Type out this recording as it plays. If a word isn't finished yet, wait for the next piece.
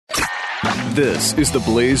This is the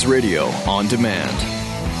Blaze Radio on demand.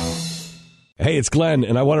 Hey, it's Glenn,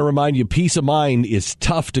 and I want to remind you, peace of mind is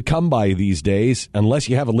tough to come by these days unless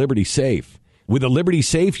you have a Liberty Safe. With a Liberty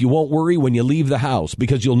Safe, you won't worry when you leave the house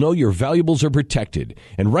because you'll know your valuables are protected.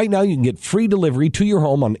 And right now, you can get free delivery to your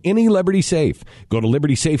home on any Liberty Safe. Go to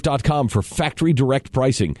LibertySafe.com for factory direct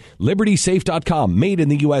pricing. LibertySafe.com, made in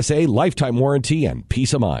the USA, lifetime warranty, and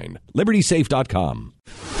peace of mind. LibertySafe.com.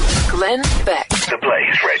 Glenn Beck. The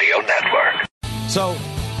Blaze Radio Network. So,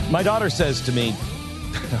 my daughter says to me,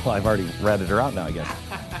 well, I've already ratted her out now, I guess.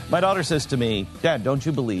 My daughter says to me, Dad, don't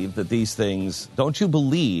you believe that these things, don't you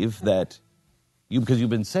believe that because you've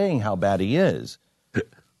been saying how bad he is,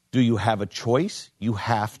 do you have a choice? You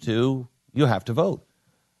have to vote.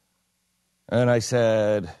 And I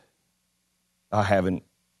said, I haven't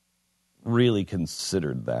really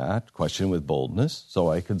considered that question with boldness, so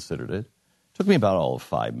I considered it. Took me about all of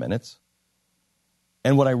 5 minutes.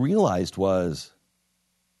 And what I realized was,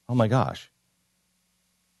 oh my gosh,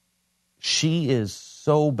 she is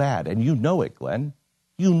so bad. And you know it, Glenn.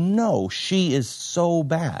 You know she is so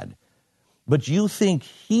bad. But you think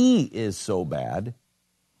he is so bad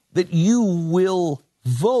that you will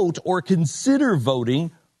vote or consider voting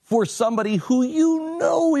for somebody who you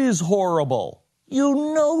know is horrible.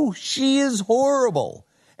 You know she is horrible.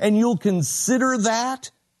 And you'll consider that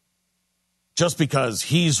just because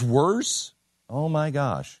he's worse? Oh my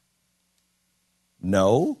gosh.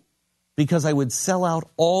 No, because I would sell out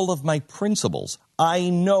all of my principles. I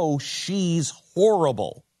know she's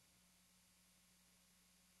horrible.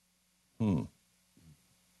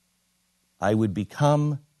 I would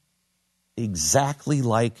become exactly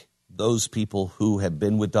like those people who have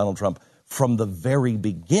been with Donald Trump from the very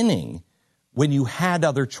beginning when you had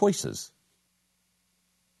other choices.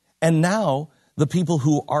 And now the people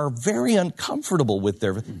who are very uncomfortable with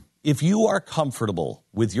their... If you are comfortable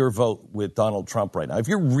with your vote with Donald Trump right now, if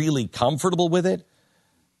you're really comfortable with it,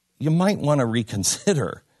 you might want to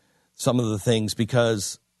reconsider some of the things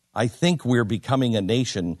because I think we're becoming a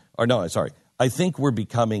nation, I think we're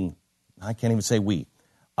becoming, I can't even say we.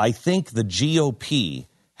 I think the GOP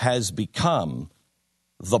has become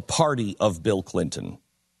the party of Bill Clinton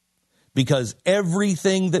because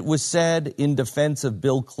everything that was said in defense of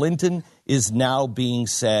Bill Clinton is now being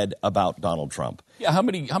said about Donald Trump. Yeah, how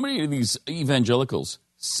many of these evangelicals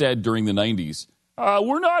said during the 90s,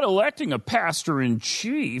 we're not electing a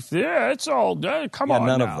pastor-in-chief. Yeah, it's all, come on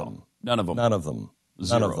none now. of them. None of them. None of them.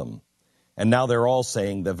 Zero. None of them. And now they're all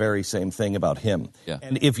saying the very same thing about him. Yeah.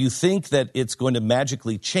 And if you think that it's going to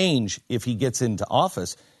magically change if he gets into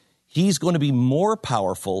office, he's going to be more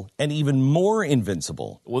powerful and even more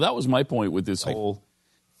invincible. Well, that was my point with this whole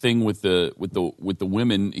thing with the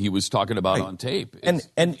women he was talking about on tape. And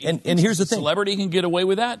here's the thing. Celebrity can get away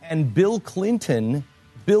with that? And Bill Clinton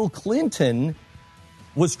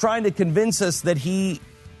was trying to convince us that he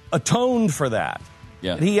atoned for that.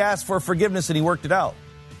 Yeah. That he asked for forgiveness and he worked it out.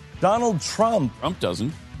 Donald Trump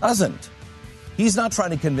doesn't. He's not trying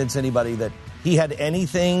to convince anybody that he had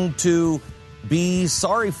anything to be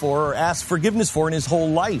sorry for or ask forgiveness for in his whole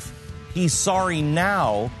life. He's sorry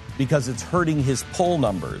now because it's hurting his poll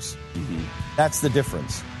numbers. Mm-hmm. That's the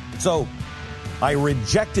difference. So I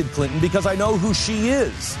rejected Clinton because I know who she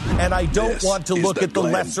is, and I don't want to look at the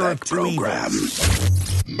lesser of two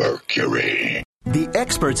evils. Mercury. The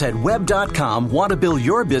experts at Web.com want to build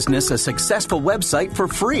your business a successful website for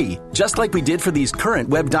free, just like we did for these current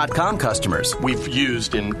Web.com customers. We've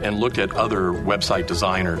used and looked at other website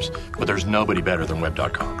designers, but there's nobody better than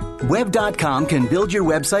Web.com. Web.com can build your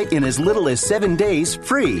website in as little as 7 days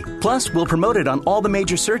free. Plus, we'll promote it on all the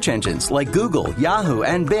major search engines like Google, Yahoo,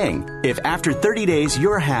 and Bing. If after 30 days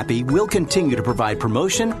you're happy, we'll continue to provide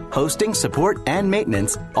promotion, hosting, support, and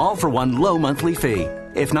maintenance, all for one low monthly fee.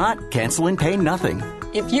 If not, cancel and pay nothing.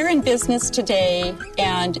 If you're in business today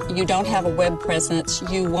and you don't have a web presence,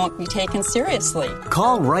 you won't be taken seriously.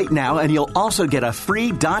 Call right now and you'll also get a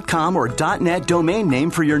free .com or .net domain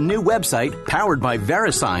name for your new website powered by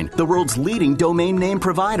VeriSign, the world's leading domain name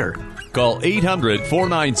provider. Call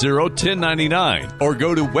 800-490-1099 or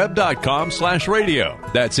go to web.com/radio.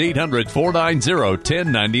 That's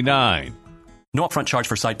 800-490-1099. No upfront charge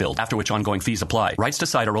for site build, after which ongoing fees apply. Rights to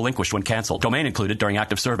site are relinquished when canceled. Domain included during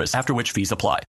active service, after which fees apply.